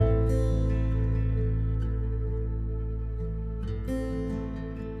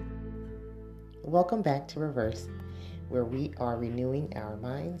Welcome back to Reverse, where we are renewing our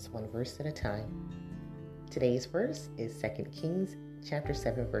minds one verse at a time. Today's verse is 2 Kings chapter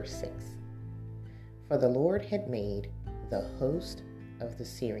 7, verse 6. For the Lord had made the host of the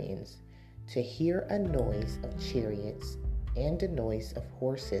Syrians to hear a noise of chariots and a noise of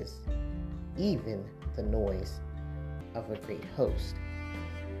horses, even the noise of a great host.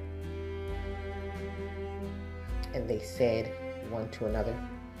 And they said one to another,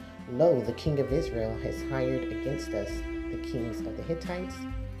 Lo, the king of Israel has hired against us the kings of the Hittites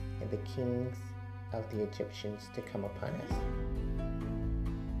and the kings of the Egyptians to come upon us.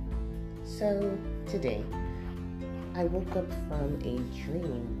 So today, I woke up from a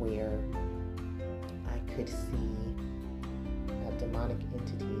dream where I could see demonic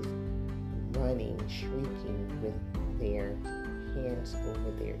entities running, shrieking with their hands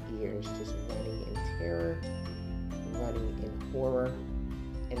over their ears, just running in terror, running in horror.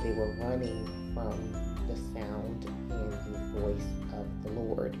 And they were running from the sound and the voice of the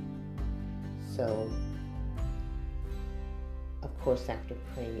Lord. So, of course, after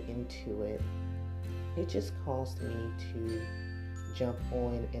praying into it, it just caused me to jump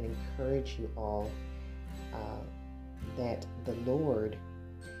on and encourage you all that the Lord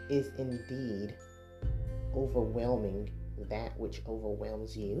is indeed overwhelming that which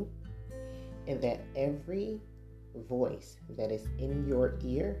overwhelms you, and that every voice that is in your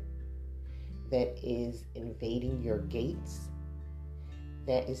ear, that is invading your gates,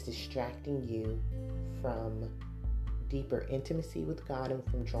 that is distracting you from deeper intimacy with God and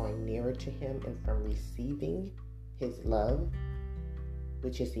from drawing nearer to Him and from receiving His love,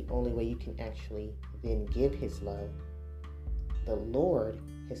 which is the only way you can actually then give His love. The Lord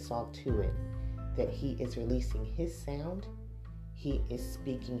has saw to it that He is releasing His sound, He is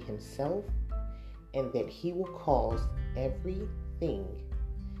speaking Himself, and that He will cause everything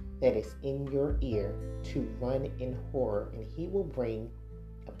that is in your ear to run in horror, and He will bring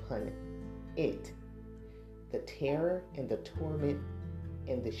upon it the terror and the torment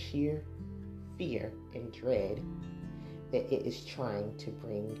and the sheer fear and dread that it is trying to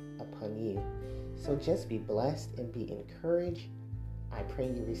bring upon you. So just be blessed and be encouraged. I pray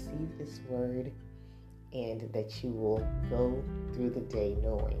you receive this word and that you will go through the day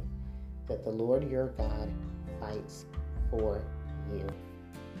knowing that the Lord your God fights for you.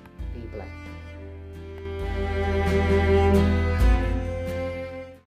 Be blessed.